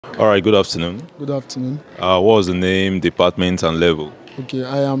All right, good afternoon. Good afternoon. What was the name, department, and level? Okay,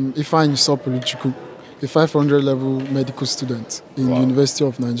 I am Ifeanyi Sopuluchukwu, a 500 level medical student in Wow. University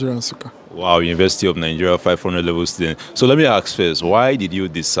of Nigeria, Nsukka. Wow, University of Nigeria, 500 level student. So let me ask first, why did you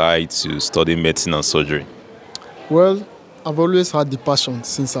decide to study medicine and surgery? Well, I've always had the passion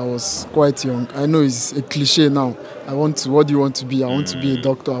since I was quite young. I know it's a cliche now. What do you want to be? I want to be a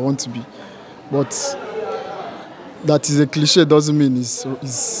doctor, I want to be. But that is a cliche doesn't mean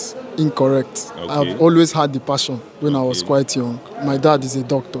it's incorrect. Okay. I've always had the passion when I was quite young. My dad is a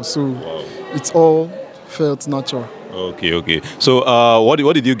doctor, so it's all felt natural. Okay. So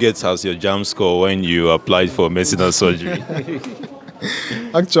what did you get as your JAM score when you applied for medicine and surgery?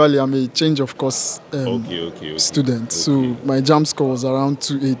 Actually, I'm a change of course Okay. student, so my JAM score was around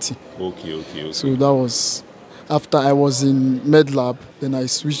 280. Okay. So that was after I was in med lab, then I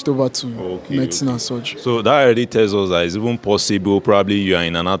switched over to medicine and surgery. So that already tells us that it's even possible, probably you are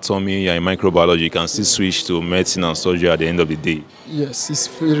in anatomy, you are in microbiology, you can still switch to medicine and surgery at the end of the day. Yes, it's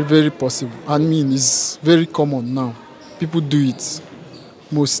very possible. I mean, it's very common now. People do it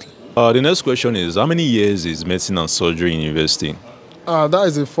mostly. The next question is, how many years is medicine and surgery in university? That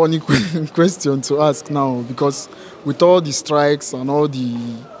is a funny question to ask now, because with all the strikes and all the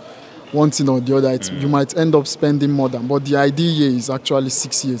one thing or the other, you might end up spending more than. But the ideal year is actually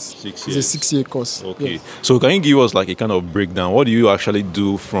 6 years. 6 It's years. a 6-year course. Okay. Yes. So can you give us like a kind of breakdown? What do you actually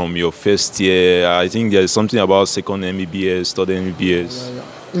do from your first year? I think there's something about second MBBS, third MBBS.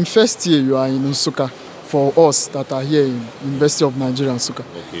 In first year, you are in Nsukka. For us that are here in University of Nigeria, Nsukka.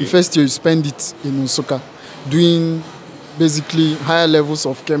 Okay. The first year, you spend it in Nsukka, doing basically higher levels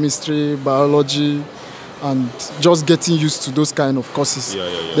of chemistry, biology, and just getting used to those kind of courses.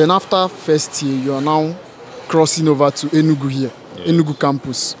 Yeah. Then after first year, you are now crossing over to Enugu here, Enugu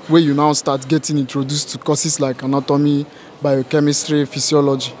campus, where you now start getting introduced to courses like anatomy, biochemistry,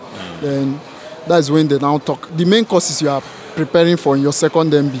 physiology. Then that's when they now talk. The main courses you are preparing for in your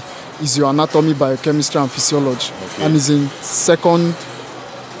second MB is your anatomy, biochemistry, and physiology. And it's in second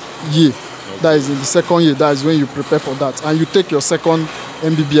year. That is in the second year, that is when you prepare for that. And you take your second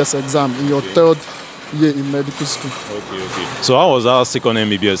MBBS exam in your third year in medical school. Okay. So how was our second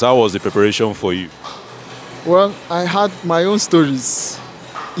MBBS? How was the preparation for you? Well, I had my own stories.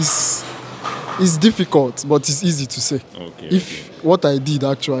 It's difficult, but it's easy to say. What I did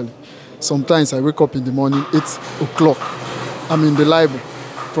actually, sometimes I wake up in the morning, 8 o'clock. I'm in the library.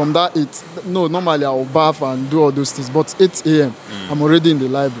 From that 8, normally I will bath and do all those things, but 8 a.m. I'm already in the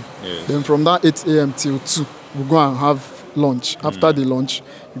library. Then from that 8 a.m. till 2, we go and have lunch. After the lunch,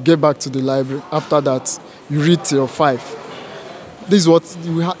 you get back to the library. After that, you read till 5. This is what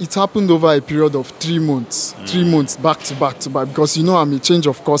it happened over a period of 3 months. 3 months back to back, because I'm a change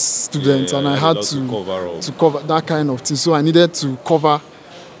of course student, and I had to cover that kind of thing. So I needed to cover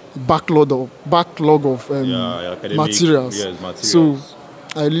backlog of materials. Yes, materials. So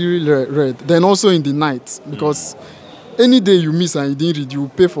I really read. Then also in the night, because any day you miss and you didn't read, you will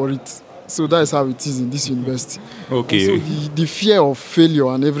pay for it. So that is how it is in this university. Okay. So the fear of failure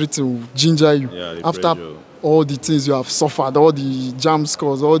and everything will ginger you after pressure. all the things you have suffered, all the JAM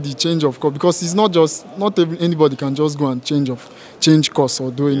scores, all the change of course. Because it's not anybody can just go and change course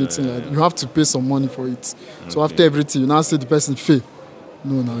or do anything like that. You have to pay some money for it. So after everything, you now say the person fail.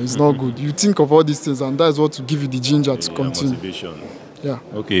 No, it's not good. You think of all these things, and that is what will give you the ginger to continue. Motivation. Yeah.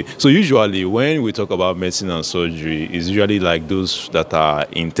 Okay, so usually when we talk about medicine and surgery, it's usually like those that are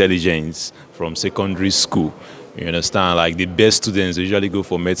intelligent from secondary school. You understand? Like the best students usually go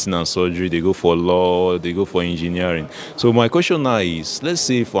for medicine and surgery, they go for law, they go for engineering. So my question now is, let's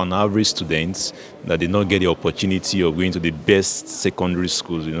say for an average student that did not get the opportunity of going to the best secondary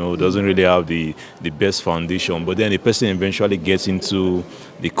schools, doesn't really have the best foundation, but then the person eventually gets into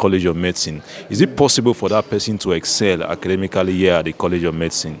the College of Medicine. Is it possible for that person to excel academically here at the College of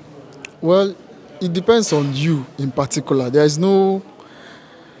Medicine? Well, it depends on you in particular. There is no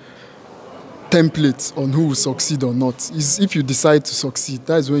template on who will succeed or not. Is if you decide to succeed,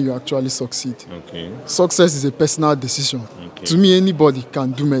 that is when you actually succeed. Okay. Success is a personal decision. Okay. To me, anybody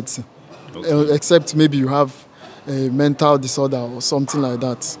can do medicine, except maybe you have a mental disorder or something like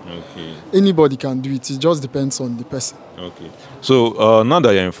that. Okay. Anybody can do it. It just depends on the person. Okay. So now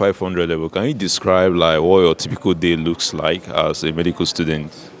that you're in 500 level, can you describe like what your typical day looks like as a medical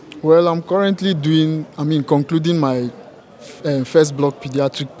student? Well, I'm currently concluding my first block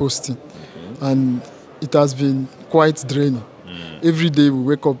pediatric posting. And it has been quite draining. Every day we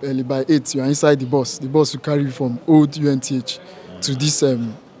wake up early. By 8, you are inside the bus. The bus will carry you from old UNTH to this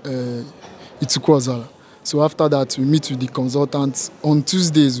Itukwazala. So after that, we meet with the consultants. On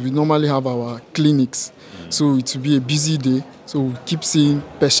Tuesdays, we normally have our clinics. So it will be a busy day. So we keep seeing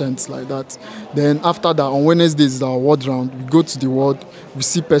patients like that. Then after that, on Wednesdays is our ward round. We go to the ward, we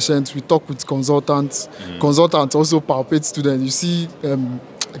see patients, we talk with consultants. Consultants also palpate students. You see,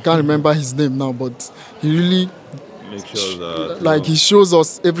 I can't remember his name now, but he really Make sure that like he shows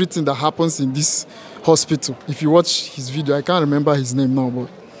us everything that happens in this hospital. If you watch his video, I can't remember his name now, but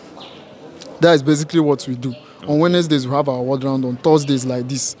that is basically what we do. On Wednesdays, we have our ward round. On Thursdays, like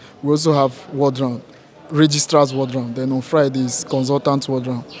this, we also have ward round, registrar's ward round. Then on Fridays, consultant's ward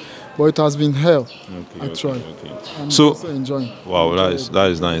round. But it has been hell, actually. I'm So, also enjoying. wow, that is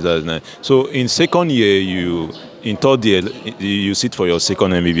nice. That is nice. So, in second year, in third year, you sit for your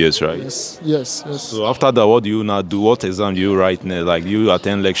second MBBS, right? Yes. So after that, what do you now do? What exam do you write now? Like, do you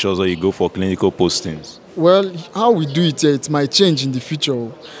attend lectures or you go for clinical postings? Well, how we do it here, it might change in the future.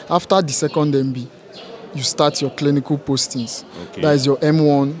 After the second MB, you start your clinical postings. Okay. That is your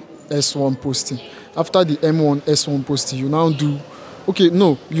M1, S1 posting. After the M1, S1 posting, you now do... Okay,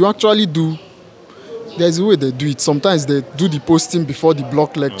 no, you actually do... There's a way they do it. Sometimes they do the posting before the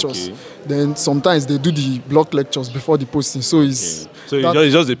block lectures. Okay. Then sometimes they do the block lectures before the posting. So it's... So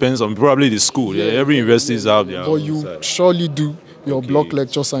it just depends on probably the school. Yeah, every university have their But own you side. surely do your block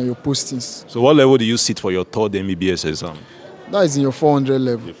lectures and your postings. So what level do you sit for your third MBBS exam? That is in your 400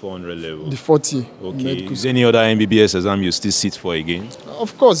 level. The 400 level. The fourth year. Okay. Medical Is there any other MBBS exam you still sit for again?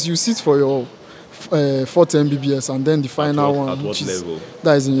 Of course, you sit for your fourth MBBS and then the final one. At what which is, level?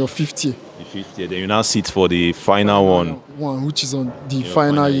 that is in your fifth year. The fifth year. Then you now sit for the final one. Which is on the Your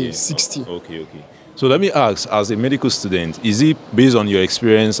final year, year. sixth year. Okay. So let me ask, as a medical student, is it based on your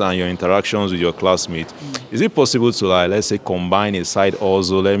experience and your interactions with your classmates, is it possible to, like, let's say, combine a side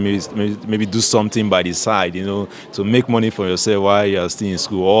also, maybe do something by the side, to make money for yourself while you are still in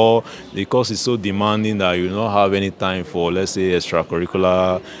school, or the course is so demanding that you don't have any time for, let's say,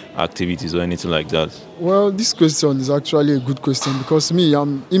 extracurricular activities or anything like that? Well, this question is actually a good question because me,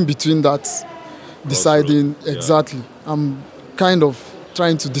 I'm in between that, deciding exactly. I'm kind of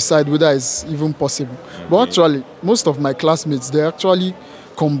trying to decide whether it's even possible. But actually, most of my classmates, they actually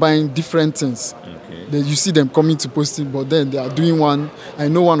combine different things. You see them coming to posting, but then they are doing one. I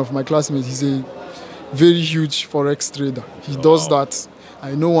know one of my classmates, he's a very huge Forex trader. He does that.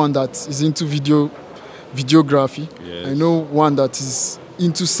 I know one that is into videography. Yes. I know one that is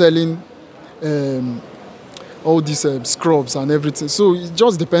into selling all these scrubs and everything. So it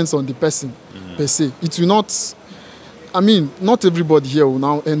just depends on the person per se. It will not... not everybody here will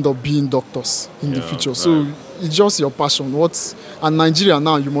now end up being doctors in the future. Right. So it's just your passion. And Nigeria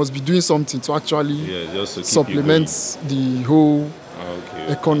now, you must be doing something to actually just to supplement the whole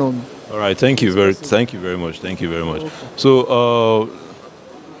economy. All right, thank you very much. So,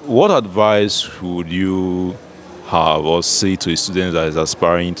 what advice would you have or say to a student that is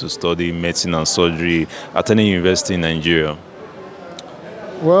aspiring to study medicine and surgery at any university in Nigeria?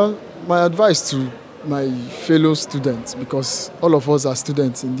 Well, my advice to my fellow students, because all of us are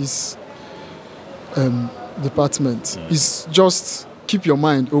students in this department, is just keep your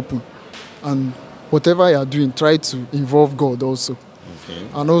mind open, and whatever you are doing, try to involve God also.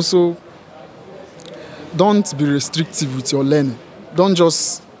 And also, don't be restrictive with your learning. Don't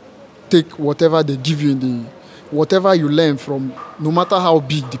just take whatever they give you whatever you learn from, no matter how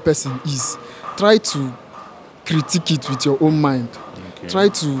big the person is. Try to critique it with your own mind. Try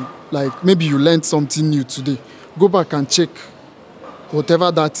to, like, maybe you learned something new today. Go back and check whatever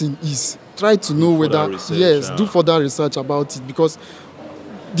that thing is. Try to know whether, do further research about it, because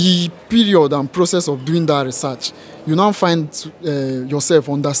the period and process of doing that research, you now find yourself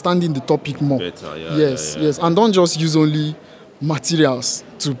understanding the topic more. Better, yes. And don't just use only materials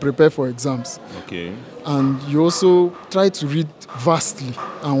to prepare for exams. And you also try to read vastly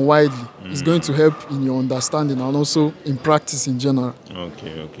and widely. It's going to help in your understanding and also in practice in general.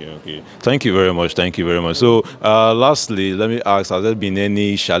 Okay. Thank you very much. So, lastly, let me ask, has there been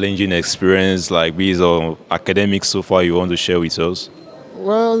any challenging experience, like based on academics so far, you want to share with us?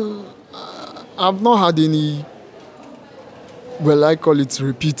 Well, I've not had any, I call it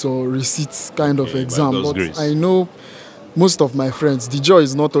repeat or receipt kind of exam. But grace. I know most of my friends, the joy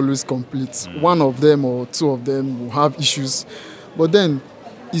is not always complete. One of them or two of them will have issues. But then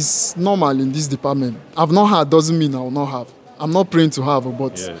it's normal in this department. I've not had doesn't mean I will not have. I'm not praying to have,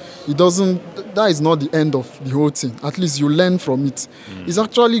 but it doesn't, that is not the end of the whole thing. At least you learn from it. It's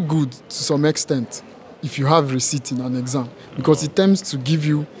actually good to some extent if you have receipt in an exam, because it tends to give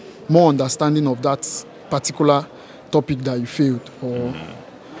you more understanding of that particular topic that you failed or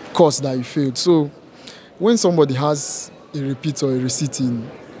course that you failed. So when somebody has a repeat or a receipt in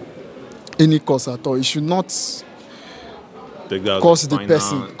any course at all, it should not take that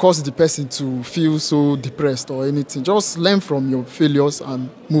cause the person to feel so depressed or anything. Just learn from your failures and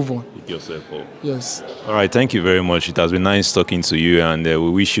move on. Pick yourself up. Yes. All right, thank you very much. It has been nice talking to you, and we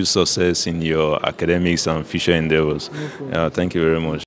wish you success in your academics and future endeavors. No problem. Thank you very much.